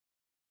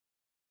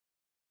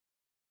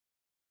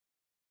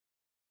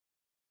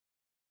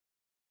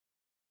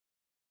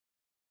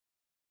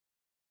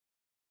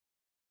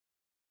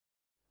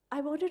I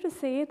wanted to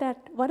say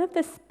that one of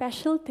the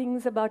special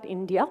things about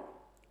India,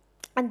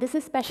 and this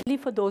is especially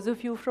for those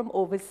of you from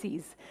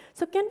overseas.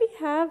 So can we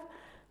have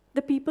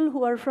the people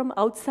who are from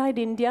outside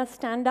India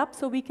stand up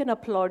so we can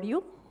applaud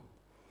you?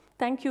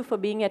 Thank you for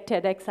being at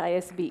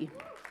TEDxISB.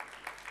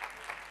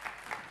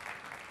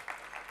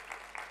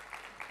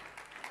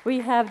 We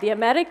have the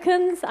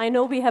Americans. I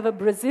know we have a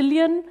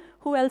Brazilian.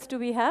 Who else do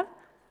we have?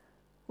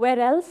 Where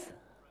else?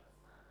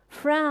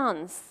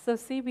 France. So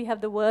see, we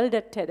have the world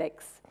at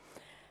TEDx.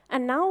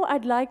 And now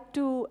I'd like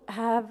to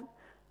have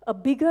a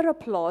bigger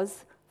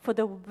applause for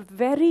the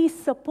very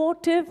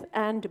supportive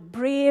and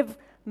brave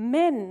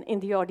men in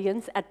the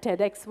audience at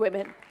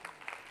TEDxWomen.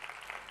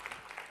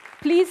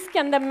 Please,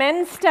 can the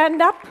men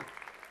stand up?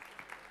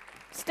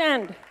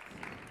 Stand.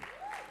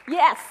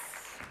 Yes.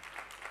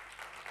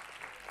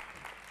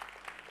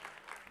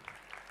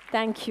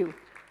 Thank you.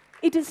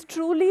 It is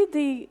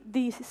truly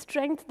the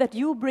strength that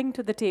you bring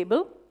to the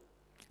table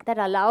that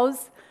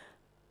allows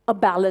a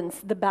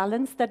balance, the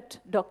balance that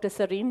Dr.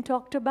 Sareen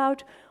talked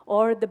about,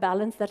 or the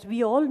balance that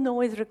we all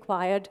know is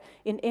required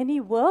in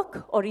any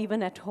work or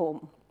even at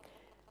home.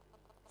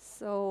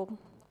 So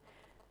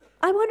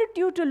I wanted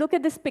you to look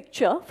at this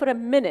picture for a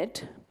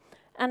minute,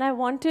 and I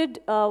wanted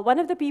one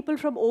of the people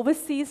from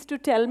overseas to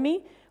tell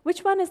me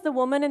which one is the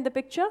woman in the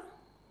picture?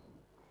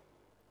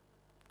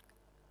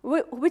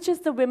 Which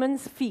is the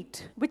woman's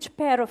feet? Which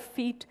pair of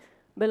feet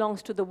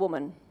belongs to the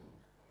woman?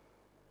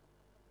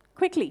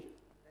 Quickly.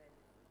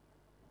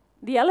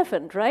 The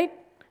elephant, right?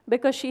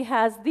 Because she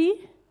has the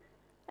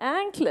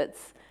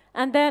anklets.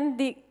 And then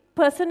the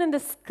person in the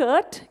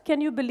skirt,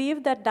 can you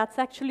believe that that's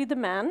actually the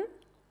man?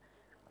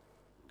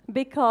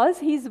 Because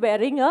he's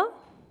wearing a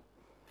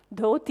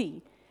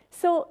dhoti.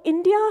 So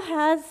India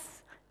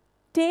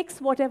takes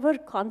whatever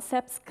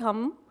concepts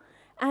come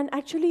and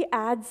actually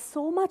adds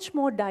so much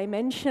more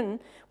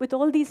dimension with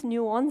all these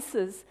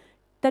nuances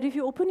that if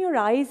you open your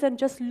eyes and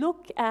just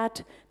look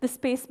at the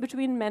space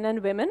between men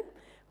and women,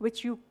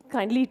 which you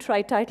kindly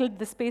titled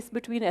the space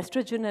between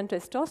estrogen and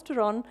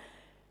testosterone,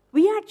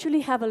 we actually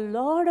have a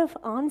lot of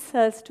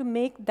answers to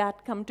make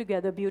that come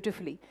together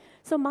beautifully.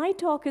 So my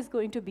talk is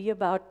going to be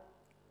about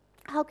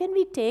how can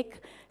we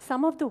take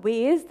some of the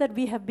ways that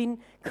we have been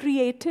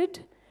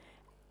created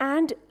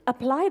and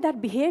apply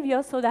that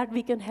behavior so that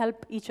we can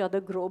help each other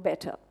grow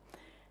better.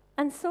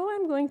 And so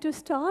I'm going to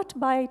start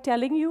by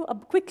telling you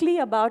quickly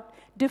about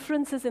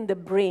differences in the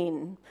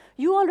brain.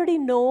 You already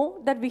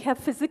know that we have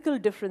physical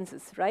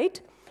differences, right?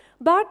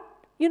 But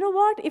you know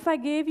what? If I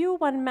gave you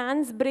one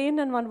man's brain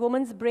and one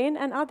woman's brain,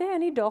 and are there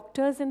any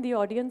doctors in the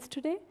audience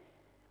today?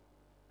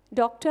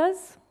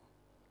 Doctors?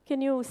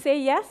 Can you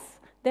say yes?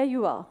 There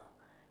you are.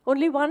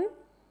 Only one?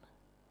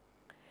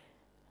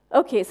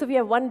 Okay, so we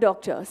have one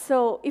doctor.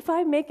 So if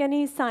I make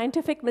any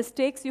scientific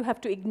mistakes, you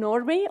have to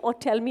ignore me or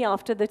tell me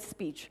after the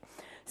speech.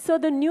 So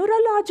the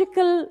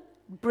neurological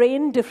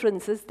brain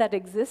differences that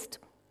exist,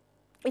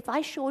 if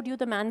I showed you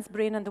the man's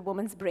brain and the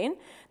woman's brain,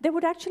 there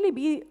would actually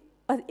be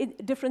a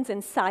difference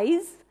in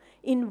size,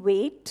 in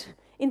weight,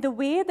 in the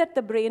way that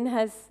the brain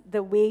has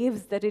the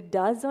waves that it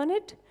does on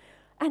it.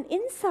 And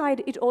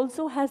inside, it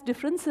also has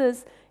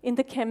differences in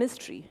the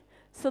chemistry.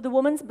 So the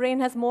woman's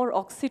brain has more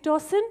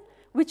oxytocin,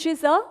 which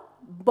is a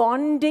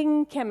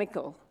bonding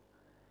chemical.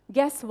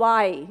 Guess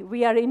why?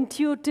 We are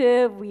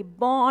intuitive, we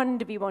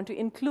bond, we want to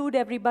include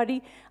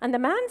everybody. And the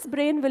man's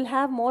brain will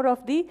have more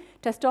of the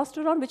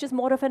testosterone, which is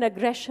more of an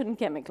aggression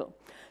chemical.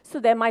 So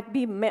there might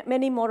be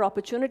many more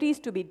opportunities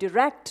to be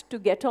direct, to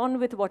get on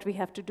with what we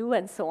have to do,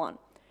 and so on.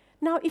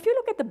 Now, if you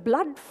look at the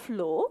blood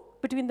flow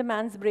between the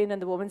man's brain and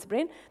the woman's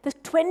brain, there's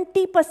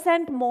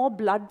 20% more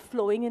blood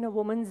flowing in a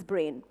woman's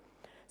brain.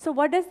 So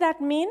what does that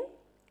mean?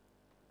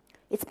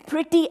 It's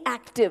pretty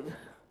active.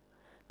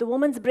 The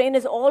woman's brain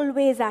is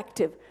always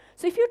active.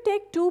 So if you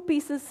take two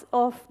pieces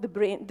of the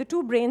brain, the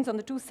two brains on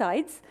the two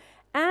sides,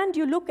 and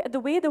you look at the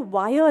way the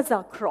wires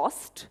are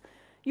crossed,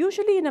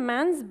 usually in a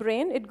man's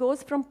brain, it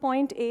goes from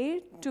point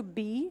A to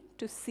B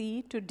to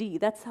C to D.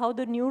 That's how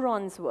the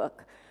neurons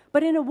work.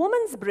 But in a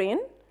woman's brain,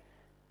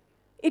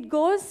 it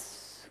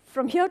goes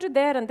from here to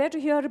there and there to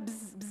here.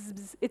 Bzz, bzz,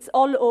 bzz. It's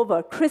all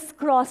over,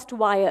 crisscrossed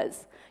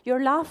wires.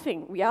 You're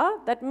laughing, yeah?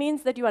 That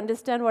means that you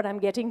understand what I'm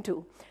getting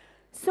to.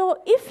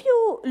 So if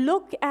you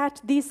look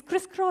at these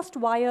crisscrossed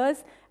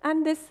wires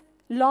and this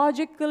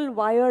logical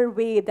wire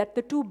way that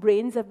the two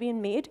brains have been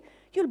made,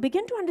 you'll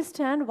begin to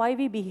understand why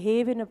we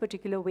behave in a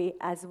particular way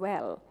as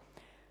well.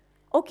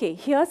 Okay,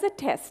 here's a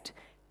test.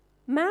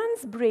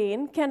 Man's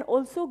brain can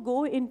also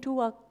go into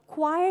a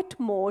quiet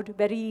mode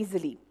very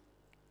easily.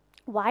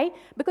 Why?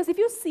 Because if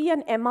you see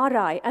an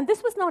MRI, and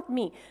this was not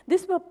me,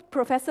 these were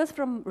professors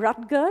from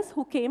Rutgers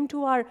who came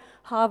to our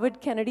Harvard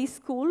Kennedy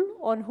School,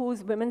 on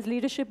whose women's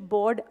leadership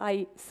board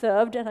I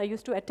served, and I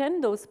used to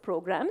attend those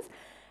programs.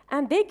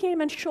 And they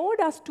came and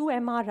showed us two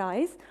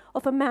MRIs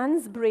of a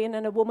man's brain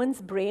and a woman's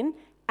brain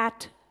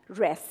at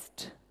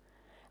rest.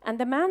 And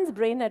the man's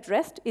brain at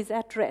rest is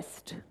at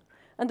rest.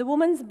 And the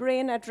woman's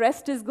brain at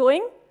rest is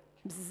going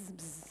bzz,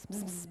 bzz,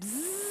 bzz,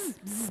 bzz,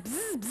 bzz,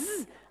 bzz,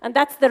 bzz, and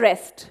that's the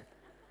rest.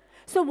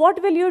 So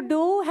what will you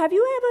do? Have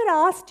you ever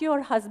asked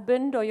your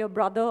husband or your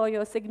brother or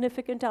your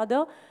significant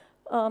other,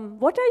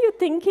 what are you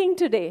thinking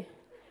today?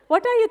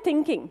 What are you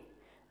thinking?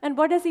 And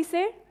what does he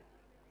say?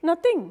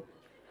 Nothing.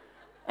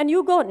 And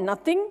you go,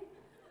 nothing?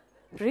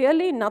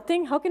 Really,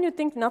 nothing? How can you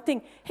think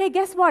nothing? Hey,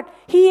 guess what?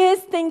 He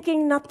is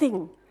thinking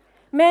nothing.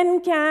 Men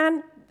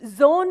can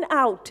zone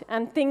out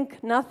and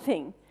think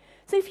nothing.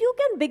 So if you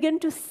can begin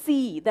to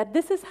see that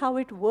this is how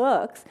it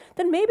works,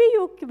 then maybe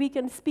we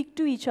can speak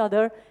to each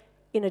other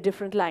in a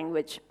different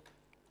language.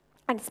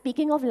 And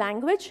speaking of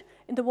language,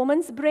 in the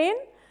woman's brain,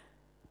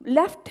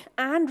 left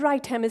and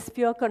right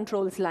hemisphere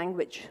controls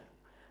language.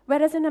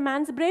 Whereas in a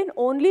man's brain,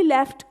 only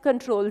left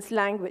controls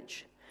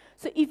language.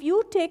 So if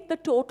you take the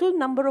total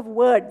number of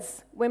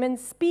words women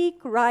speak,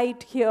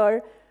 write,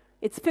 hear,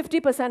 it's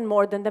 50%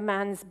 more than the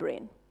man's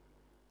brain.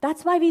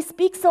 That's why we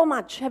speak so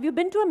much. Have you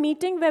been to a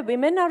meeting where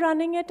women are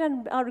running it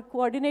and are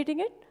coordinating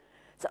it?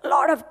 It's a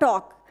lot of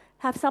talk.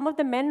 Have some of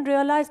the men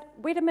realized,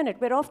 wait a minute,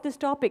 we're off this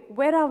topic.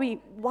 Where are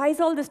we? Why is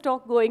all this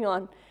talk going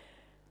on?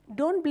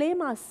 Don't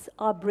blame us.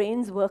 Our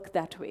brains work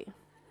that way.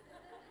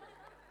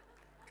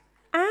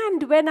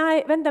 And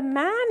when the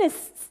man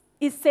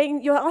is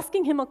saying, you're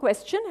asking him a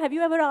question, have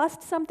you ever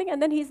asked something?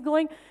 And then he's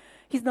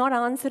not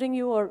answering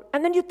you.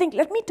 And then you think,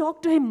 let me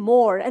talk to him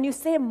more. And you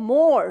say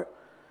more.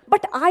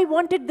 But I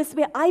want it this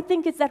way. I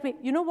think it's that way.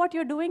 You know what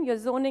you're doing? You're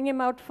zoning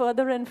him out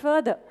further and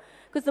further.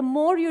 Because the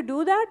more you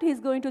do that, he's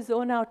going to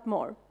zone out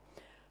more.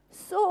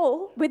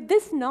 So with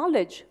this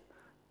knowledge,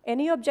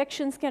 any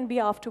objections can be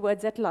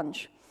afterwards at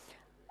lunch.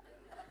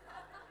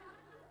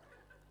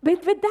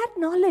 With that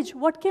knowledge,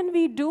 what can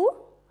we do?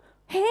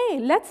 Hey,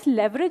 let's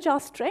leverage our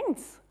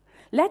strengths.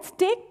 Let's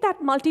take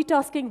that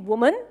multitasking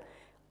woman,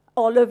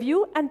 all of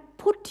you, and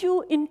put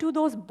you into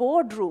those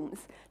boardrooms.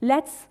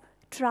 Let's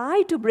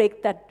try to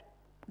break that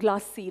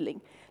glass ceiling.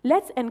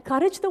 Let's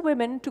encourage the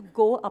women to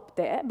go up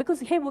there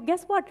because, hey, well,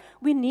 guess what?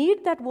 We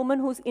need that woman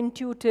who's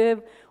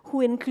intuitive,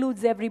 who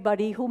includes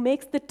everybody, who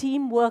makes the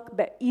team work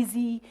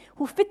easy,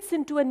 who fits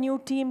into a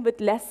new team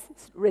with less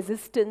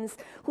resistance,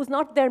 who's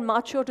not there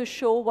macho to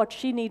show what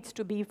she needs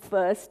to be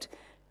first,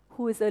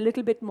 who is a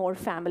little bit more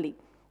family.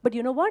 But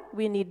you know what?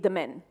 We need the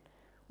men.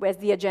 Where's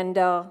the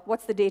agenda?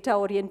 What's the data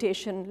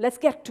orientation? Let's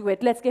get to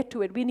it. Let's get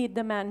to it. We need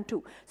the man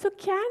too. So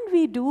can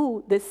we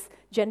do this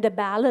gender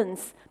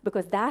balance?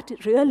 Because that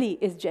really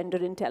is gender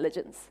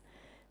intelligence.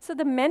 So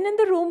the men in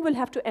the room will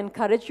have to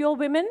encourage your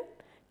women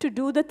to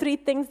do the 3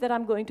 things that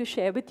I'm going to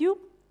share with you.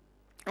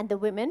 And the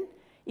women,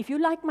 if you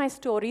like my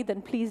story,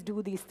 then please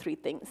do these 3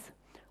 things.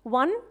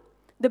 1,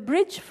 the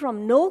bridge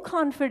from no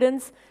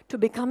confidence to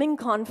becoming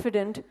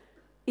confident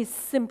is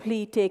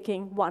simply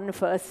taking one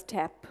first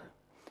step.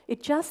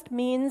 It just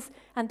means,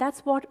 and that's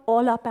what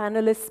all our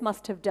panelists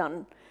must have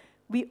done.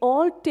 We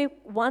all take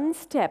one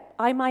step.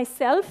 I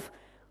myself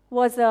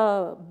was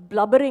a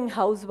blubbering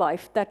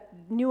housewife that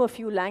knew a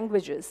few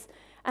languages.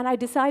 And I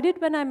decided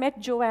when I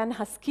met Joanne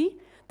Husky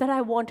that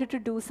I wanted to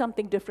do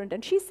something different.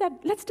 And she said,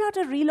 let's start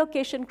a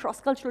relocation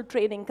cross-cultural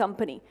training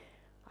company.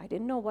 I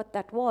didn't know what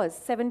that was.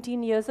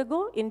 17 years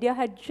ago, India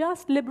had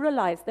just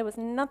liberalized. There was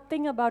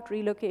nothing about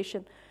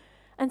relocation.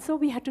 And so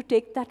we had to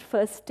take that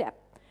first step.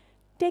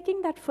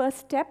 Taking that first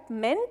step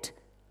meant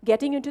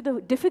getting into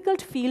the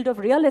difficult field of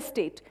real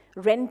estate,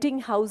 renting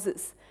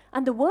houses.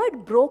 And the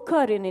word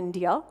broker in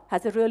India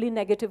has a really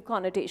negative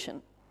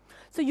connotation.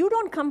 So you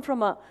don't come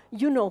from a,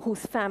 you know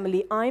whose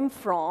family I'm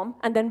from,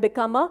 and then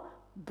become a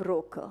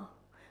broker.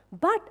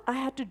 But I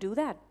had to do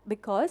that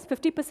because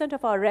 50%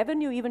 of our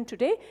revenue even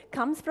today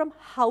comes from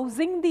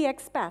housing the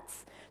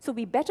expats. So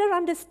we better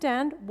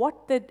understand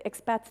what the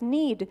expats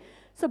need.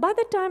 So by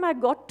the time I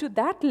got to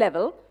that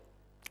level,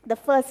 the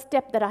first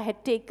step that I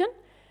had taken,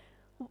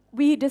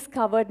 we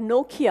discovered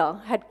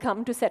Nokia had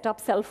come to set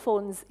up cell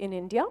phones in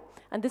India,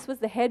 and this was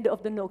the head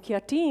of the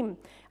Nokia team.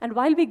 And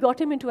while we got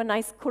him into a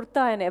nice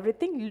kurta and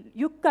everything,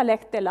 Yukka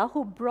Lehtela,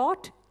 who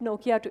brought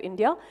Nokia to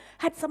India,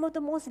 had some of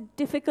the most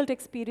difficult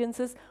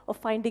experiences of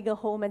finding a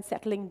home and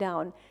settling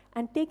down.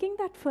 And taking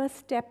that first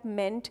step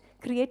meant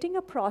creating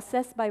a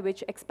process by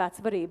which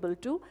expats were able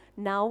to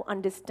now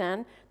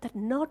understand that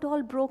not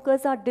all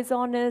brokers are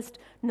dishonest,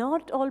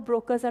 not all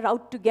brokers are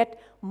out to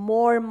get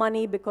more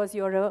money because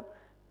you're a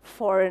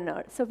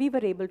foreigner. So we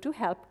were able to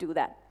help do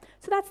that.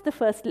 So that's the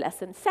first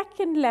lesson.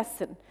 Second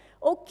lesson,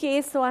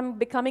 okay, so I'm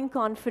becoming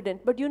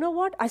confident, but you know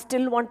what? I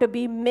still want to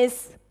be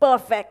Miss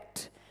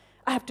Perfect.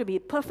 I have to be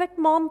perfect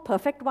mom,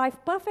 perfect wife,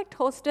 perfect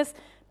hostess,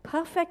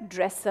 perfect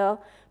dresser,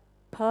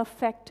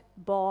 perfect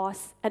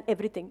boss, and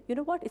everything. You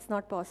know what? It's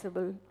not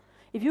possible.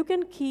 If you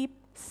can keep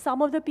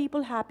some of the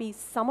people happy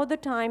some of the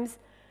times,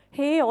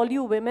 hey, all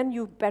you women,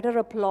 you better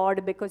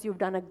applaud because you've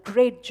done a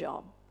great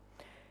job.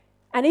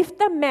 And if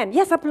the men,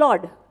 yes,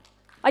 applaud.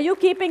 Are you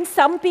keeping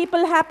some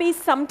people happy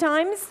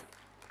sometimes?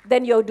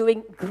 Then you're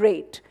doing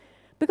great.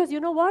 Because you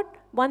know what?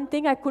 One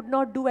thing I could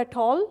not do at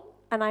all,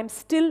 and I'm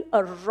still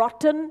a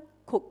rotten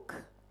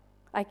cook.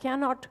 I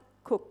cannot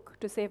cook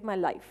to save my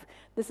life.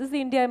 This is the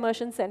India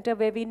Immersion Center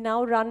where we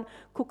now run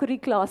cookery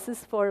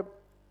classes for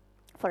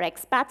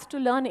expats to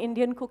learn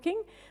Indian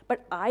cooking,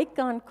 but I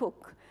can't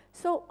cook.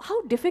 So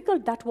how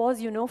difficult that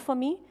was, for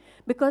me,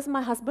 because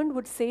my husband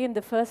would say in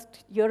the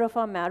first year of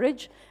our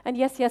marriage, and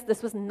yes,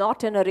 this was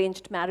not an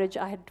arranged marriage.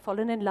 I had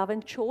fallen in love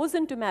and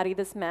chosen to marry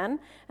this man,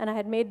 and I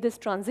had made this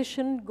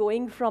transition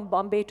going from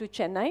Bombay to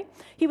Chennai.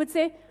 He would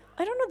say,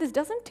 I don't know, this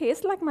doesn't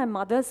taste like my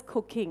mother's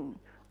cooking.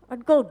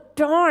 I'd go,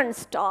 darn,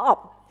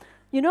 stop.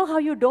 You know how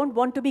you don't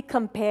want to be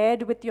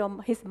compared with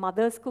his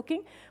mother's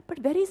cooking? But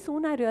very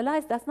soon I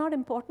realized that's not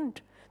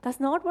important. That's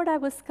not what I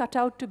was cut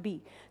out to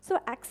be. So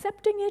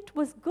accepting it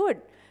was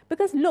good.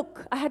 Because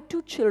look, I had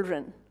 2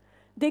 children.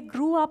 They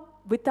grew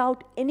up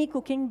without any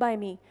cooking by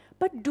me.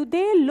 But do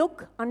they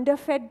look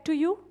underfed to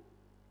you?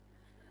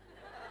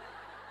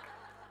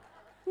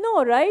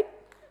 No, right?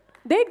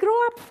 They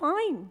grow up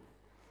fine.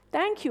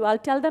 Thank you. I'll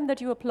tell them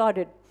that you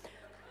applauded.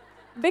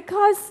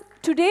 Because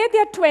today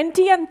they're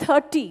 20 and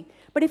 30.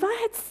 But if I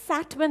had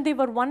sat when they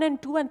were 1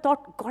 and 2 and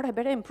thought, God, I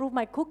better improve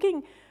my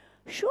cooking,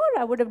 sure,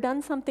 I would have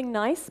done something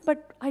nice,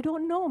 but I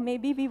don't know.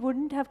 Maybe we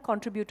wouldn't have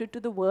contributed to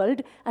the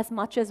world as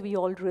much as we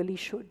all really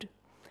should.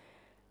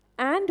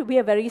 And we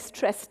are very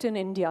stressed in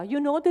India. You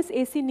know this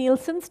AC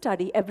Nielsen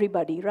study,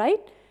 everybody, right?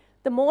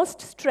 The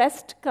most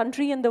stressed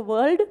country in the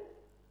world,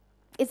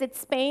 is it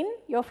Spain?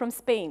 You're from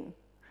Spain.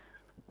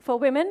 For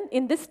women,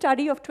 in this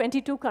study of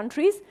 22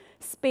 countries,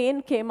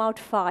 Spain came out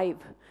 5.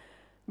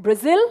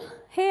 Brazil,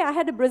 hey, I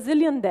had a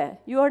Brazilian there.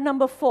 You are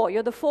number 4.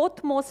 You're the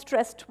 4th most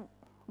stressed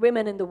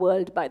women in the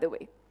world, by the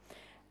way.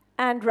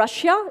 And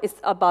Russia is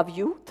above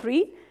you,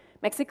 3.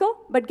 Mexico,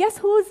 but guess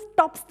who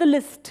tops the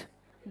list?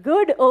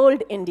 Good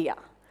old India.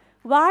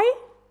 Why?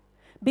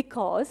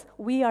 Because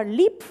we are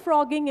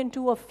leapfrogging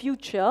into a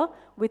future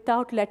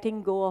without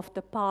letting go of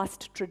the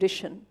past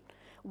tradition.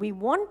 We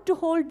want to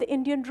hold the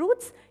Indian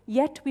roots,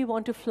 yet we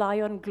want to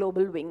fly on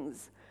global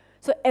wings.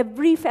 So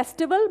every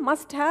festival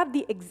must have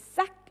the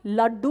exact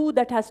laddu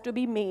that has to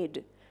be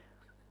made.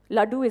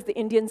 Laddu is the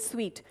Indian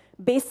sweet.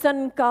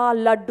 Besan ka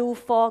laddu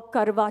for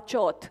Karwa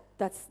Chauth.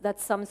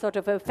 That's some sort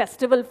of a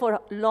festival for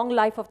long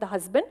life of the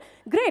husband.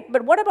 Great,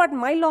 but what about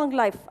my long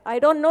life? I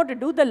don't know to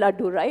do the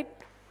laddu, right?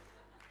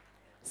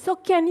 So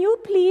can you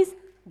please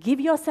give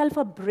yourself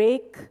a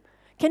break?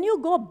 Can you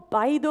go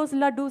buy those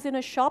laddus in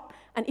a shop?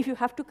 And if you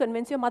have to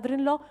convince your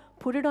mother-in-law,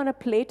 put it on a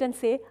plate and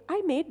say,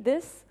 I made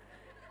this.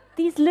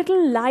 These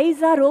little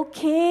lies are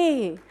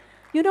okay.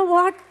 You know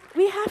what?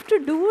 We have to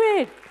do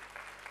it.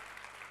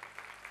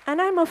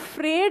 And I'm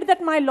afraid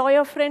that my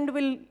lawyer friend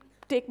will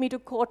take me to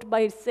court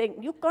by saying,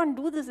 you can't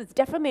do this, it's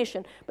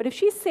defamation. But if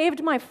she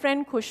saved my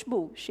friend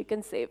Khushbu, she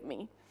can save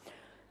me.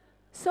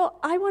 So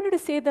I wanted to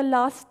say the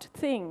last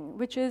thing,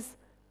 which is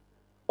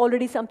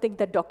already something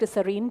that Dr.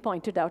 Sareen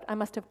pointed out. I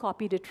must have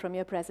copied it from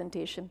your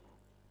presentation.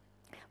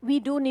 We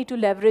do need to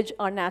leverage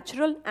our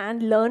natural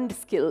and learned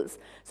skills.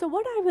 So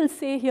what I will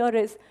say here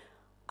is,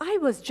 I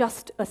was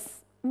just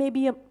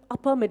maybe an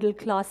upper middle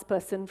class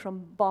person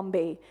from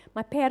Bombay.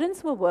 My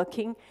parents were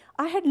working.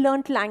 I had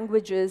learnt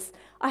languages.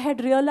 I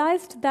had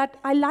realized that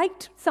I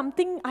liked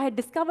something. I had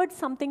discovered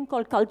something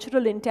called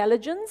cultural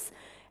intelligence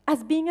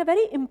as being a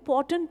very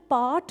important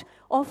part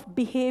of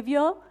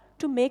behavior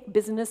to make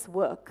business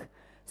work.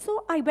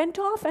 So I went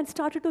off and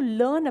started to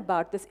learn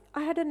about this.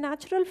 I had a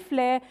natural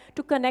flair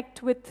to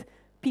connect with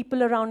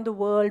people around the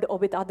world or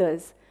with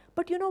others.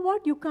 But you know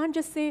what? You can't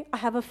just say, I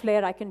have a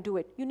flair, I can do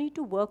it. You need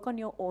to work on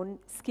your own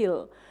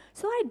skill.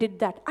 So I did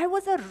that. I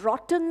was a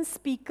rotten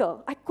speaker.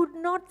 I could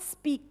not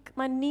speak.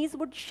 My knees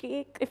would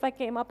shake if I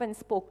came up and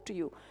spoke to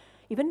you.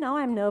 Even now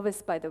I'm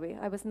nervous, by the way.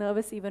 I was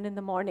nervous even in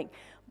the morning.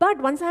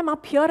 But once I'm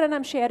up here and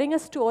I'm sharing a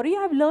story,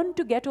 I've learned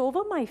to get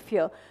over my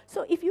fear.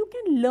 So if you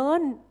can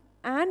learn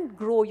and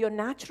grow your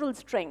natural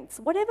strengths,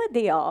 whatever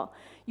they are.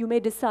 You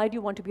may decide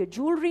you want to be a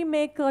jewelry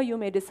maker, you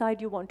may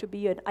decide you want to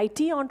be an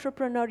IT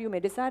entrepreneur, you may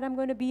decide I'm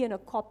going to be in a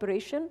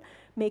corporation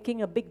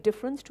making a big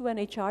difference to an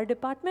HR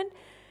department.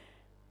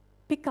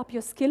 Pick up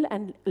your skill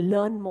and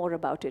learn more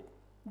about it.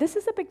 This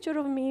is a picture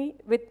of me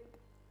with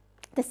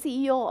the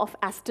CEO of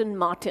Aston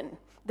Martin,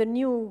 the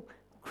new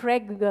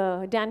Craig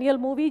Daniel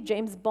movie,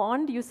 James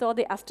Bond. You saw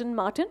the Aston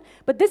Martin.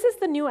 But this is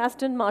the new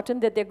Aston Martin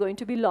that they're going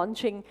to be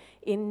launching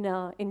in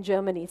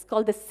Germany. It's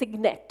called the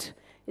Signet.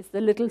 It's the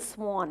little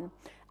swan.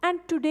 And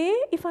today,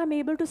 if I'm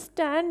able to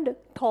stand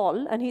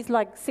tall, and he's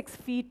like 6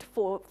 feet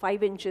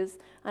 5 inches,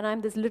 and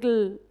I'm this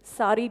little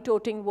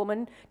sari-toting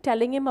woman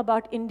telling him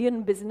about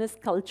Indian business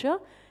culture,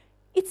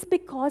 it's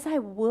because I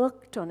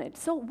worked on it.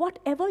 So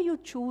whatever you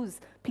choose,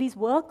 please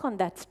work on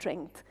that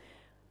strength.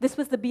 This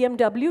was the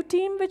BMW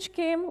team which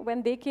came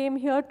when they came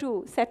here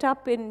to set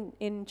up in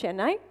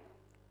Chennai.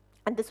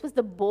 And this was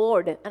the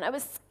board. And I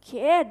was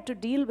scared to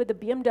deal with the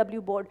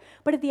BMW board.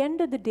 But at the end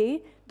of the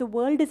day, the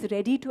world is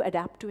ready to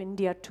adapt to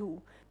India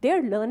too.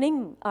 They're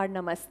learning our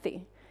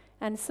namaste.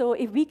 And so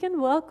if we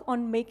can work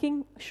on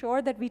making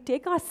sure that we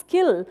take our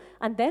skill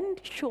and then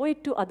show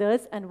it to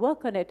others and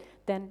work on it,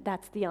 then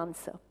that's the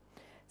answer.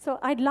 So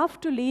I'd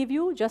love to leave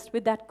you just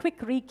with that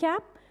quick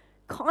recap.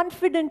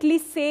 Confidently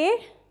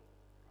say,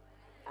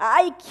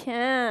 I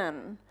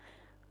can.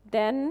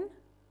 Then,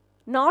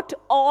 not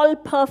all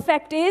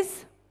perfect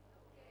is.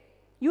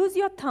 Use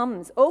your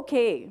thumbs.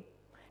 Okay.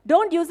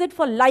 Don't use it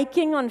for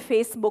liking on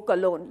Facebook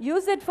alone.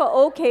 Use it for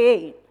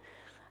okay.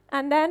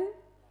 And then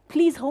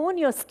please hone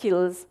your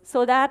skills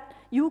so that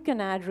you can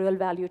add real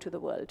value to the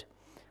world.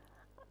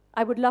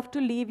 I would love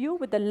to leave you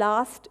with the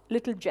last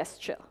little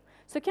gesture.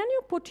 So can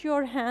you put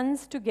your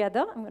hands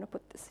together? I'm going to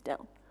put this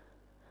down.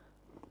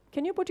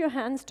 Can you put your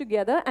hands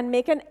together and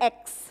make an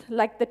X,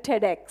 like the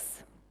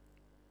TEDx?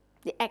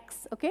 The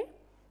X, okay?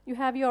 You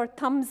have your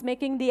thumbs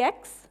making the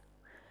X.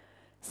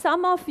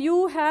 Some of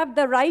you have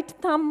the right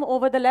thumb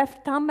over the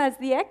left thumb as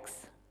the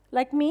X,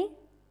 like me.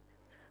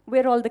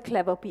 We're all the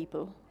clever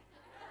people.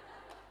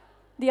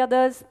 The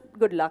others,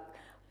 good luck.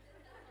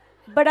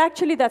 But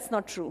actually, that's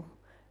not true.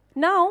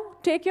 Now,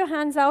 take your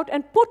hands out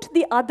and put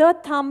the other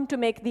thumb to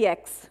make the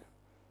X.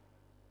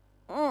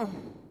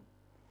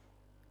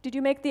 Did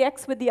you make the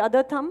X with the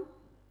other thumb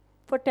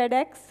for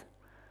TEDx?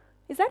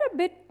 Is that a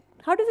bit,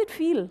 how does it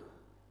feel?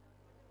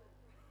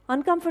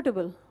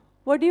 Uncomfortable.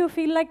 What do you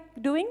feel like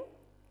doing?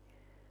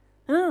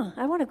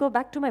 I want to go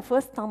back to my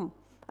first thumb.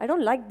 I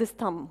don't like this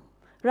thumb,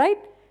 right?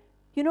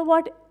 You know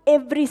what?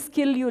 Every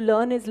skill you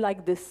learn is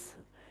like this.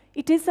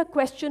 It is a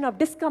question of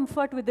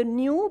discomfort with the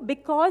new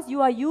because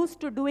you are used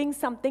to doing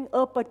something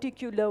a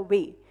particular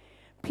way.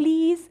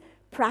 Please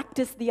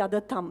practice the other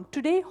thumb.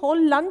 Today,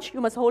 whole lunch,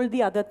 you must hold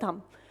the other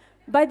thumb.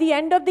 By the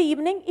end of the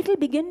evening, it will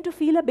begin to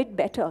feel a bit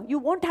better. You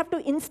won't have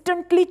to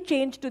instantly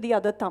change to the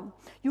other thumb.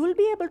 You will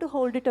be able to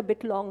hold it a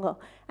bit longer.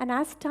 And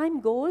as time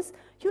goes,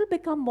 you'll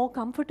become more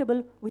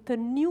comfortable with a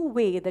new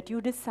way that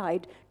you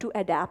decide to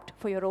adapt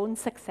for your own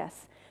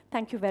success.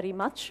 Thank you very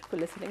much for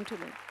listening to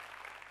me.